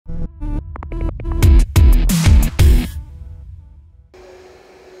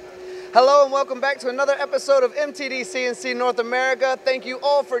Hello and welcome back to another episode of MTD CNC North America. Thank you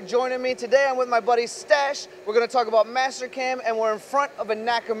all for joining me. Today I'm with my buddy Stas. We're going to talk about Mastercam and we're in front of a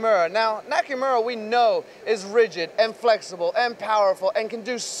Nakamura. Now, Nakamura we know is rigid and flexible and powerful and can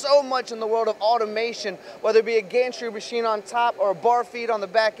do so much in the world of automation, whether it be a gantry machine on top or a bar feed on the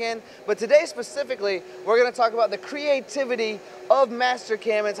back end. But today specifically, we're going to talk about the creativity of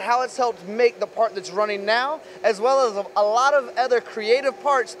Mastercam and how it's helped make the part that's running now, as well as a lot of other creative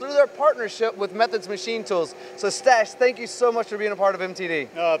parts through their partnership with Methods Machine Tools. So Stas, thank you so much for being a part of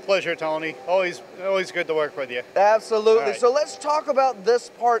MTD. Pleasure, Tony. Always good to work with you. Absolutely. Right. So let's talk about this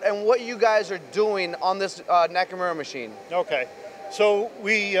part and what you guys are doing on this Nakamura machine. Okay. So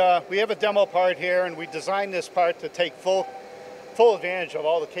we have a demo part here, and we designed this part to take full advantage of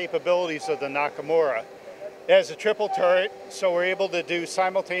all the capabilities of the Nakamura. It has a triple turret, so we're able to do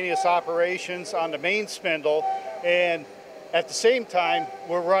simultaneous operations on the main spindle, and at the same time,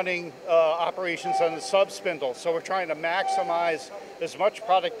 we're running operations on the sub spindle. So we're trying to maximize as much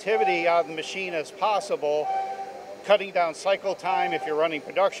productivity out of the machine as possible, cutting down cycle time if you're running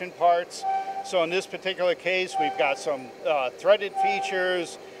production parts. So in this particular case, we've got some threaded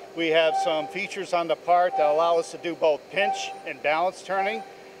features. We have some features on the part that allow us to do both pinch and balance turning.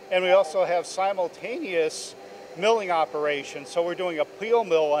 And we also have simultaneous milling operations. So we're doing a peel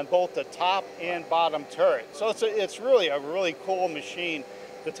mill on both the top and bottom turret. So it's really a really cool machine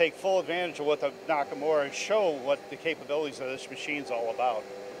to take full advantage of what the Nakamura and show what the capabilities of this machine is all about.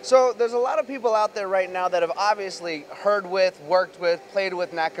 So there's a lot of people out there right now that have obviously heard with, worked with, played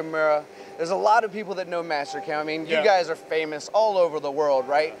with Nakamura. There's a lot of people that know Mastercam. I mean, you guys are famous all over the world,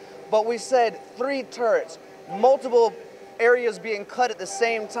 right? But we said 3 turrets, multiple areas being cut at the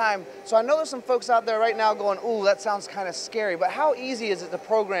same time. So I know there's some folks out there right now going, ooh, that sounds kind of scary, but how easy is it to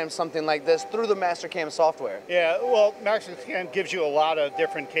program something like this through the Mastercam software? Yeah, well, Mastercam gives you a lot of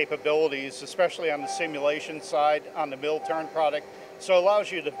different capabilities, especially on the simulation side, on the mill turn product. So it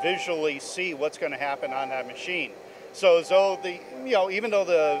allows you to visually see what's going to happen on that machine. So as though even though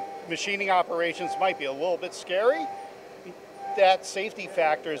the machining operations might be a little bit scary, that safety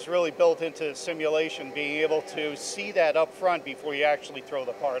factor is really built into the simulation, being able to see that up front before you actually throw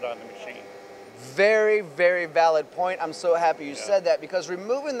the part on the machine. Very, very valid point. I'm so happy you said that, because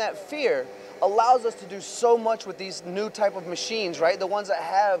removing that fear allows us to do so much with these new type of machines, right? The ones that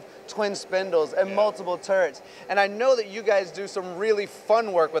have twin spindles and multiple turrets. And I know that you guys do some really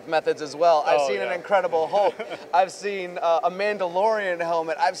fun work with Methods as well. I've seen an Incredible Hulk. I've seen a Mandalorian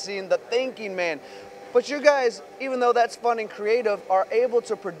helmet. I've seen the Thinking Man. But you guys, even though that's fun and creative, are able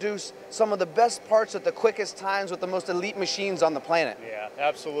to produce some of the best parts at the quickest times with the most elite machines on the planet. Yeah,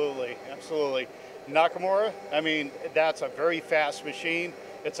 absolutely, absolutely. Nakamura, I mean, that's a very fast machine.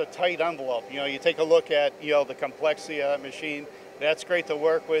 It's a tight envelope. You take a look at, the complexity of that machine. That's great to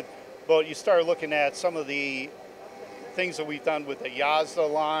work with. But you start looking at some of the things that we've done with the Yazda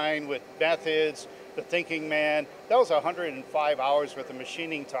line, with Methods, the Thinking Man. That was 105 hours worth of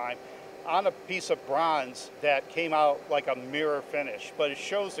machining time on a piece of bronze that came out like a mirror finish. But it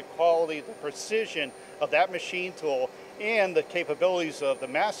shows the quality, the precision of that machine tool and the capabilities of the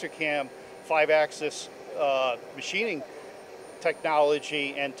Mastercam 5-axis machining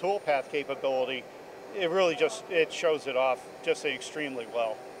technology and toolpath capability. It really it shows it off just extremely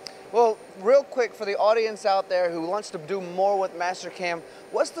well. Well, real quick, for the audience out there who wants to do more with Mastercam,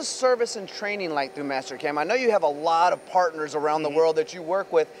 what's the service and training like through Mastercam? I know you have a lot of partners around the world that you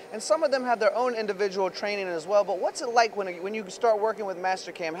work with, and some of them have their own individual training as well, but what's it like when you start working with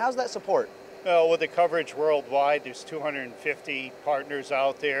Mastercam? How's that support? Well, with the coverage worldwide, there's 250 partners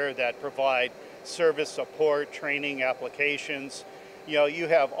out there that provide service, support, training, applications. You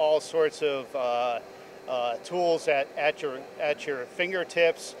have all sorts of tools at your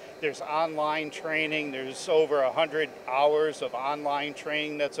fingertips. There's online training. There's over 100 hours of online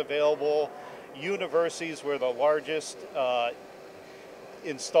training that's available. Universities, we're the largest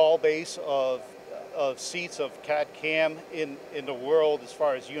install base of seats of CAD/CAM in the world as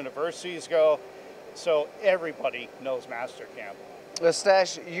far as universities go. So everybody knows Mastercam. Well,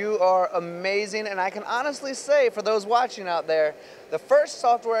 Stas, you are amazing, and I can honestly say, for those watching out there, the first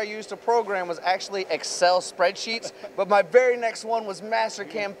software I used to program was actually Excel spreadsheets, but my very next one was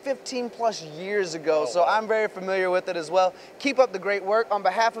Mastercam 15+ years ago, so I'm very familiar with it as well. Keep up the great work. On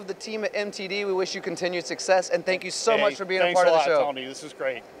behalf of the team at MTD, we wish you continued success, and thank you so much for being a part of the show. Thanks a lot, Tony. This is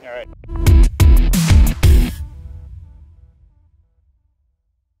great. All right.